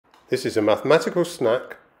This is a mathematical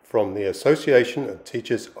snack from the Association of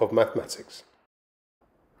Teachers of Mathematics.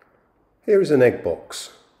 Here is an egg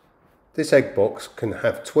box. This egg box can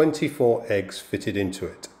have 24 eggs fitted into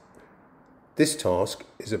it. This task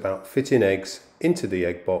is about fitting eggs into the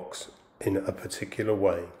egg box in a particular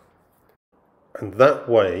way. And that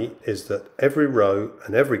way is that every row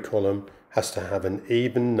and every column has to have an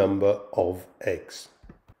even number of eggs.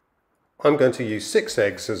 I'm going to use 6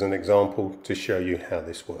 eggs as an example to show you how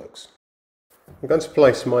this works. I'm going to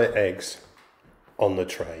place my eggs on the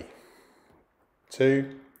tray.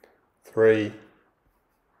 2, 3,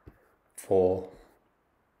 4,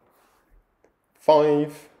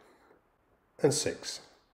 5 and 6.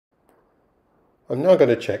 I'm now going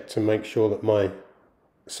to check to make sure that my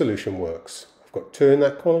solution works. I've got 2 in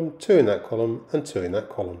that column, 2 in that column and 2 in that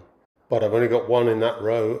column. But I've only got 1 in that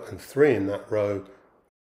row and 3 in that row.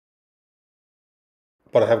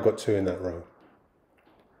 But I have got 2 in that row.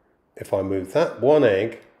 If I move that 1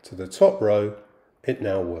 egg to the top row, it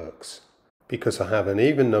now works, because I have an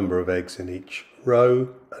even number of eggs in each row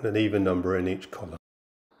and an even number in each column.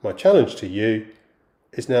 My challenge to you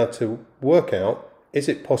is now to work out, is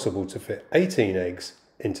it possible to fit 18 eggs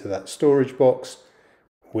into that storage box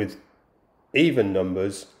with even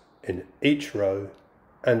numbers in each row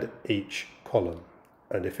and each column?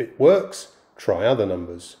 And if it works, try other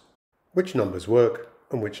numbers. Which numbers work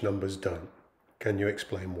and which numbers don't? Can you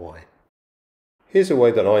explain why? Here's a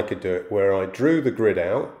way that I could do it, where I drew the grid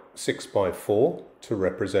out 6 by 4 to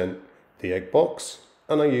represent the egg box,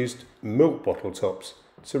 and I used milk bottle tops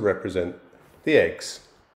to represent the eggs.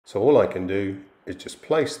 So all I can do is just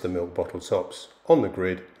place the milk bottle tops on the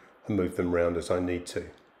grid and move them around as I need to.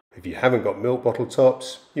 If you haven't got milk bottle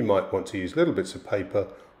tops, you might want to use little bits of paper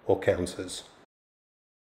or counters.